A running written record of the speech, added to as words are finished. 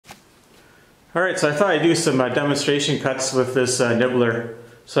Alright, so I thought I'd do some demonstration cuts with this nibbler.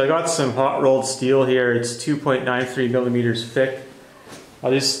 So I got some hot rolled steel here. It's 2.93 millimeters thick.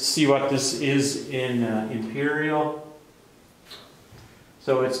 I'll just see what this is in imperial.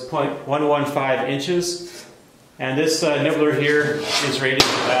 So it's 0.115 inches. And this nibbler here is rated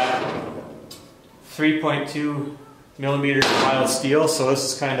at 3.2 millimeters mild steel. So this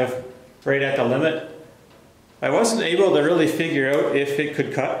is kind of right at the limit. I wasn't able to really figure out if it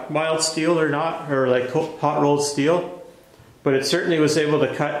could cut mild steel or not, or like hot rolled steel, but it certainly was able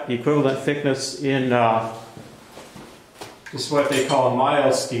to cut the equivalent thickness in just what they call a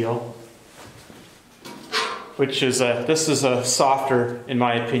mild steel, which is this is a softer, in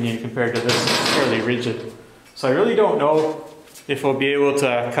my opinion, compared to this. It's fairly rigid. So I really don't know if we'll be able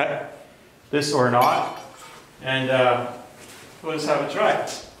to cut this or not, and we'll just have a try.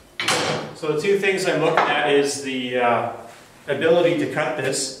 So the two things I'm looking at is the ability to cut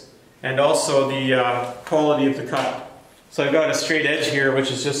this and also the quality of the cut. So I've got a straight edge here, which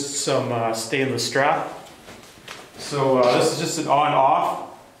is just some stainless strap. So this is just an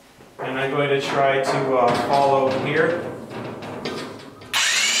on-off, and I'm going to try to follow here.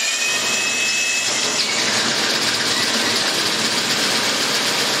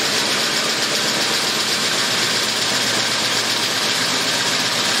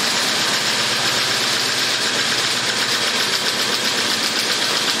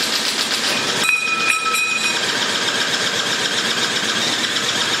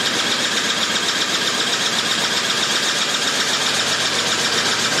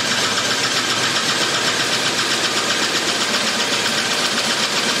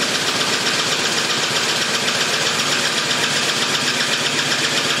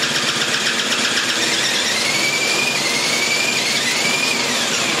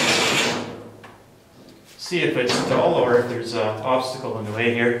 See if it's dull or if there's an obstacle in the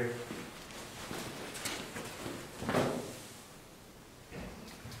way here.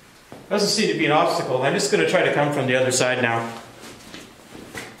 Doesn't seem to be an obstacle. I'm just going to try to come from the other side now.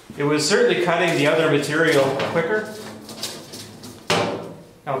 It was certainly cutting the other material quicker.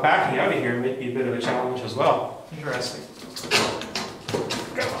 Now backing out of here might be a bit of a challenge as well. Interesting.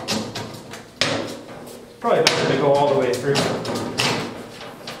 Probably better to go all the way through.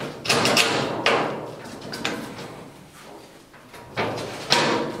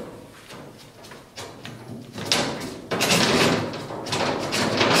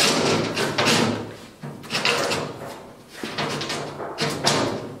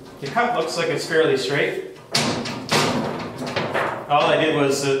 The cut looks like it's fairly straight. All I did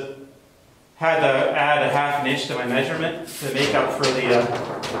was had to add a ½ inch to my measurement to make up for the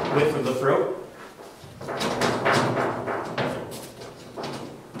width of the throat.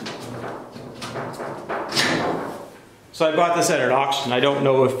 So I bought this at an auction. I don't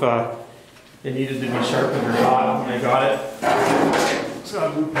know if it needed to be sharpened or not when I got it. So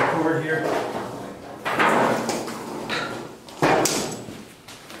I'll move my cord here.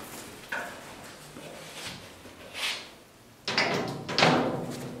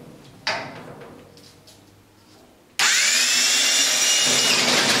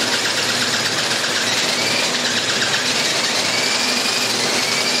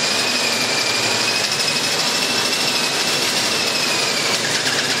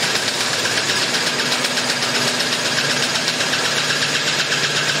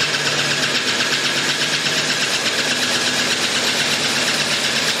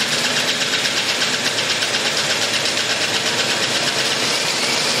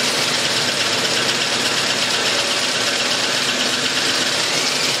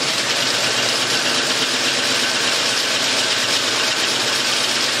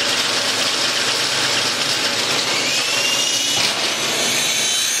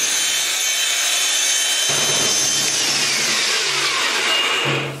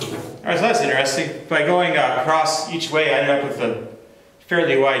 Alright, so that's interesting. By going across each way, I ended up with a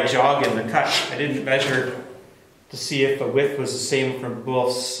fairly wide jog in the cut. I didn't measure to see if the width was the same from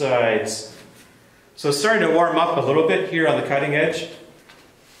both sides. So it's starting to warm up a little bit here on the cutting edge.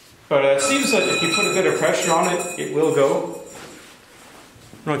 But it seems like if you put a bit of pressure on it, it will go.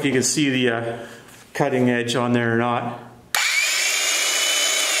 I don't know if you can see the cutting edge on there or not.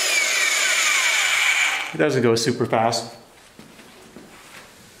 It doesn't go super fast.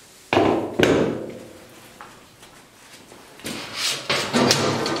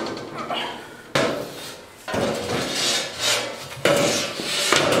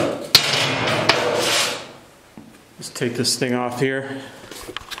 Let's take this thing off here.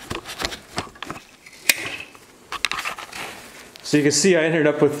 So you can see I ended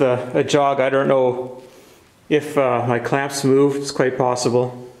up with a jog. I don't know if my clamps moved. It's quite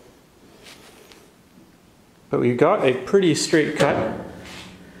possible. But we got a pretty straight cut.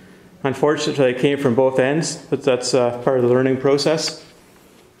 Unfortunately, it came from both ends, but that's part of the learning process.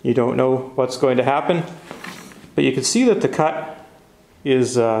 You don't know what's going to happen. But you can see that the cut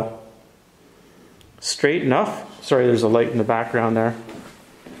is straight enough. Sorry, there's a light in the background there.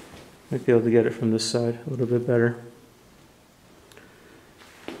 Might be able to get it from this side a little bit better.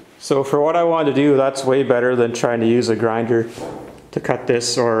 So for what I want to do, that's way better than trying to use a grinder to cut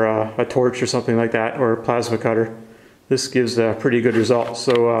this, or a torch or something like that, or a plasma cutter. This gives a pretty good result.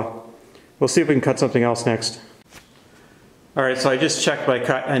 So we'll see if we can cut something else next. Alright, so I just checked my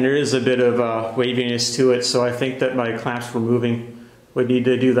cut, and there is a bit of waviness to it, so I think that my clamps were moving. Would need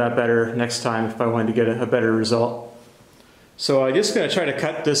to do that better next time if I wanted to get a better result. So I'm just going to try to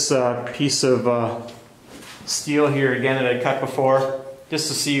cut this piece of steel here again that I cut before, just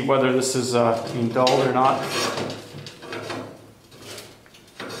to see whether this is being dulled or not.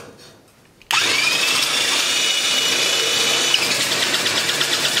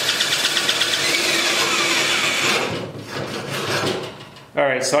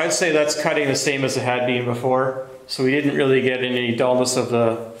 Alright, so I'd say that's cutting the same as it had been before. So we didn't really get any dullness of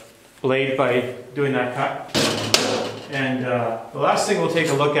the blade by doing that cut. And the last thing we'll take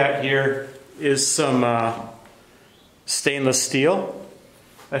a look at here is some stainless steel.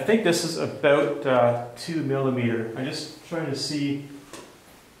 I think this is about 2 millimeter. I'm just trying to see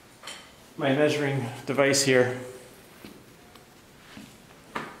my measuring device here.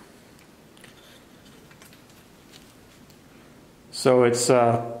 So it's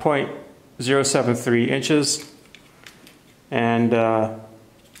 0.073 inches and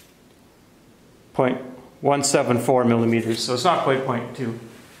 0.174 millimeters, so it's not quite 0.2.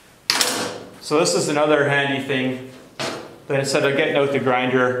 So this is another handy thing that instead of getting out the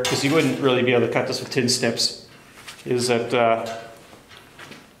grinder, because you wouldn't really be able to cut this with tin snips, is that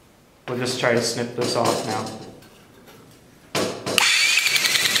we'll just try to snip this off now.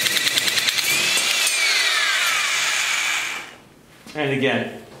 And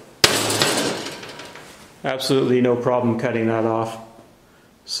again, absolutely no problem cutting that off.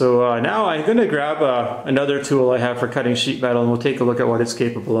 So now I'm going to grab another tool I have for cutting sheet metal, and we'll take a look at what it's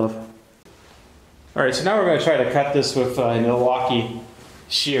capable of. Alright, so now we're going to try to cut this with Milwaukee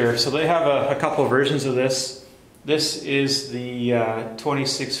Shear. So they have a couple versions of this. This is the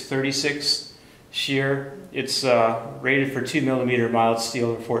 2636 Shear. It's rated for 2 millimeter mild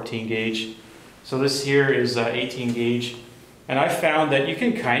steel or 14 gauge. So this here is 18 gauge. And I found that you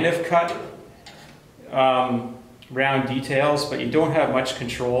can kind of cut round details, but you don't have much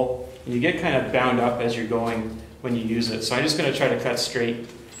control. And you get kind of bound up as you're going when you use it. So I'm just going to try to cut straight.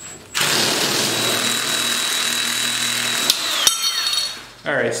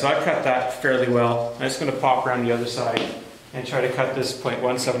 Alright, so I've cut that fairly well. I'm just going to pop around the other side and try to cut this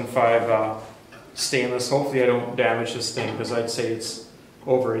 0.175 stainless. Hopefully I don't damage this thing, because I'd say it's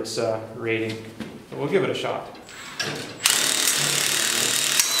over its rating. But we'll give it a shot.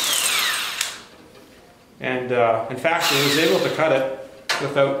 And in fact, I was able to cut it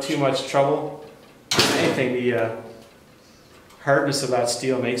without too much trouble. If anything, the hardness of that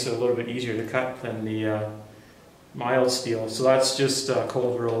steel makes it a little bit easier to cut than the mild steel. So that's just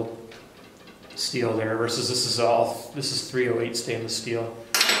cold rolled steel there, versus this is 308 stainless steel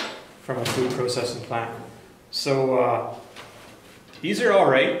from a food processing plant. So these are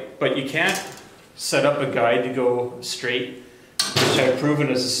all right, but you can't set up a guide to go straight, which I've proven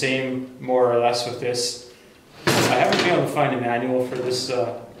is the same more or less with this. I haven't been able to find a manual for this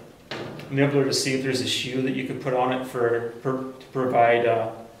nibbler to see if there's a shoe that you can put on it to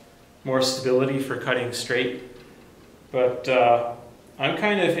provide more stability for cutting straight. But I'm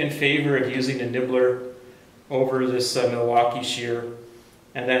kind of in favor of using a nibbler over this Milwaukee Shear,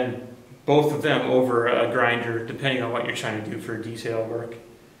 and then both of them over a grinder, depending on what you're trying to do for detail work.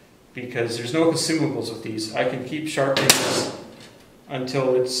 Because there's no consumables with these. I can keep sharpening this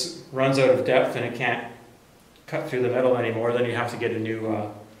until it runs out of depth and it can't cut through the metal anymore. Then you have to get a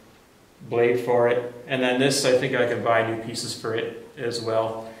new blade for it. And then this, I think I can buy new pieces for it as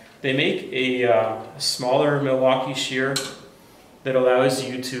well. They make a smaller Milwaukee Shear that allows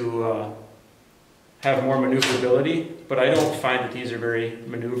you to have more maneuverability, but I don't find that these are very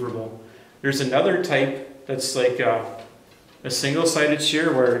maneuverable. There's another type that's like a single-sided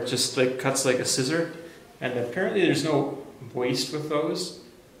shear where it just like cuts like a scissor, and apparently there's no waste with those,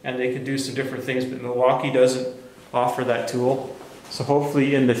 and they can do some different things, but Milwaukee doesn't offer that tool. So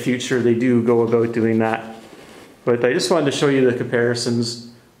hopefully in the future they do go about doing that. But I just wanted to show you the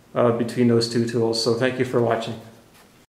comparisons between those two tools, so thank you for watching.